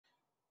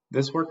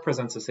This work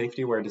presents a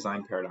safety-aware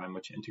design paradigm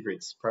which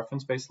integrates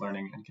preference-based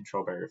learning and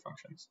control barrier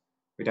functions.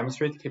 We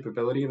demonstrate the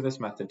capability of this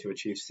method to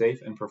achieve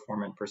safe and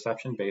performant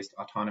perception-based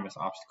autonomous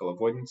obstacle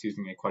avoidance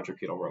using a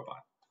quadrupedal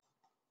robot.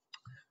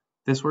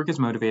 This work is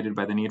motivated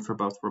by the need for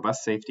both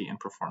robust safety and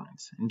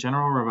performance. In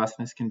general,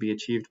 robustness can be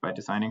achieved by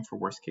designing for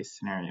worst-case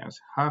scenarios.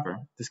 However,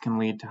 this can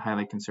lead to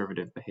highly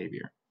conservative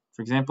behavior.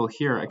 For example,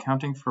 here,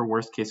 accounting for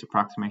worst-case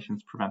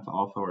approximations prevents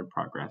all forward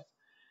progress.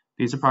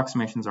 These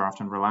approximations are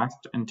often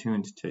relaxed and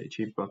tuned to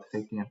achieve both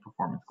safety and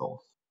performance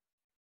goals.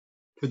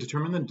 To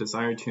determine the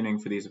desired tuning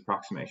for these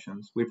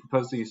approximations, we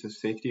propose the use of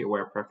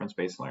safety-aware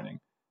preference-based learning.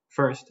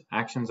 First,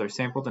 actions are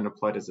sampled and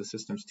applied as the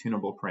system's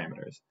tunable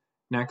parameters.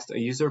 Next, a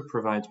user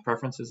provides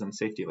preferences and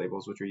safety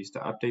labels which are used to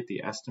update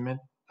the estimate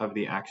of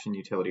the action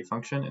utility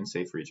function in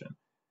safe region.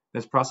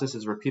 This process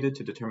is repeated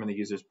to determine the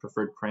user's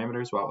preferred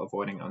parameters while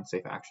avoiding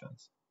unsafe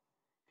actions.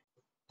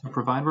 To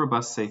provide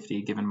robust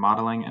safety given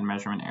modeling and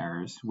measurement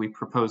errors, we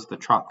propose the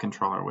TROP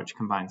controller, which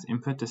combines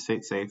input to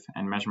state safe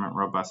and measurement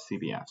robust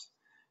CBFs.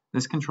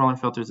 This controller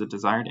filters a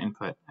desired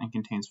input and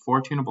contains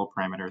 4 tunable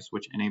parameters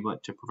which enable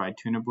it to provide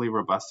tunably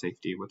robust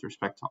safety with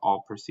respect to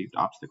all perceived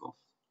obstacles.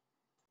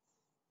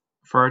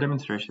 For our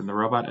demonstration, the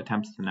robot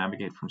attempts to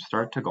navigate from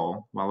start to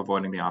goal while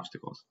avoiding the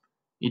obstacles.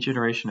 Each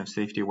iteration of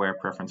safety-aware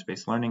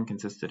preference-based learning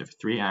consisted of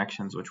 3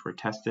 actions which were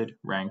tested,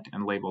 ranked,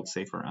 and labeled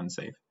safe or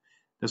unsafe.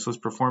 This was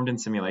performed in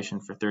simulation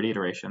for 30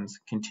 iterations,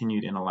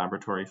 continued in a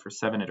laboratory for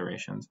 7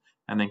 iterations,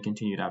 and then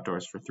continued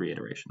outdoors for 3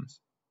 iterations.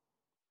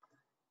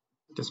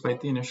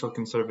 Despite the initial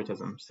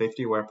conservatism,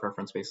 safety-aware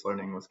preference-based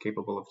learning was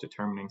capable of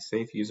determining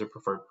safe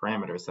user-preferred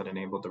parameters that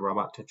enabled the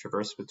robot to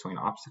traverse between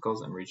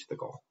obstacles and reach the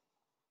goal.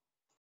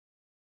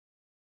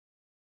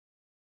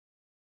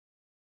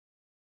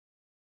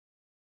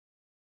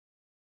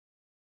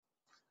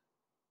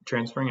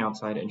 Transferring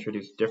outside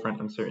introduced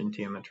different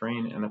uncertainty in the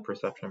terrain and the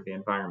perception of the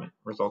environment,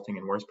 resulting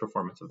in worse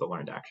performance of the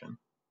learned action.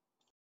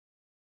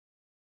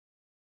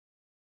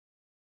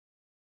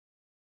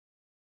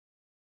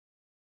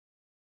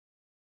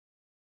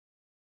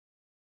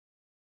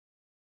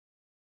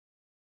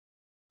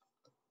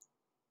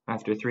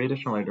 After 3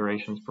 additional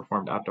iterations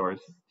performed outdoors,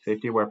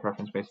 safety-aware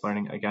preference-based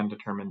learning again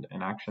determined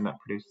an action that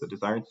produced the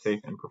desired safe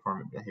and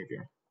performant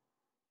behavior.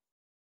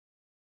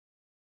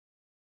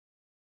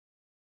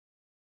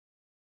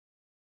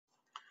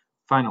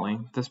 Finally,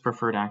 this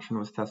preferred action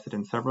was tested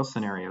in several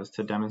scenarios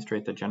to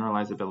demonstrate the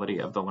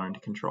generalizability of the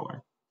learned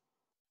controller.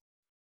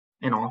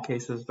 In all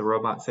cases, the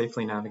robot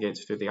safely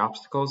navigates through the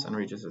obstacles and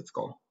reaches its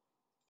goal.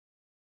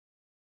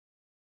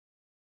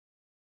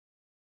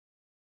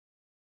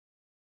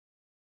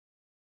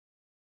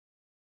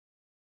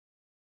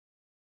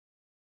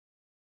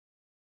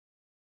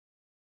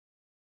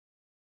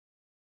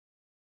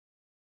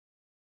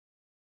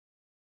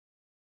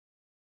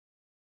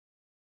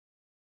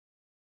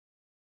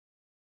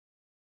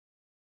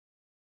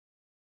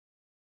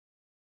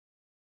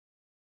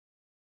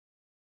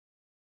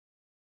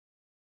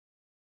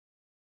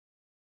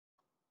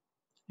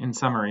 In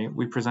summary,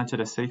 we presented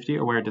a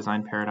safety-aware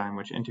design paradigm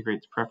which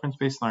integrates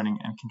preference-based learning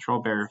and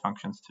control barrier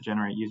functions to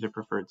generate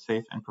user-preferred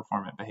safe and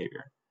performant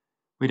behavior.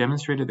 We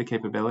demonstrated the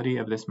capability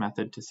of this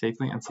method to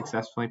safely and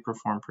successfully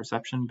perform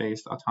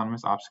perception-based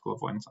autonomous obstacle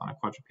avoidance on a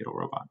quadrupedal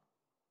robot.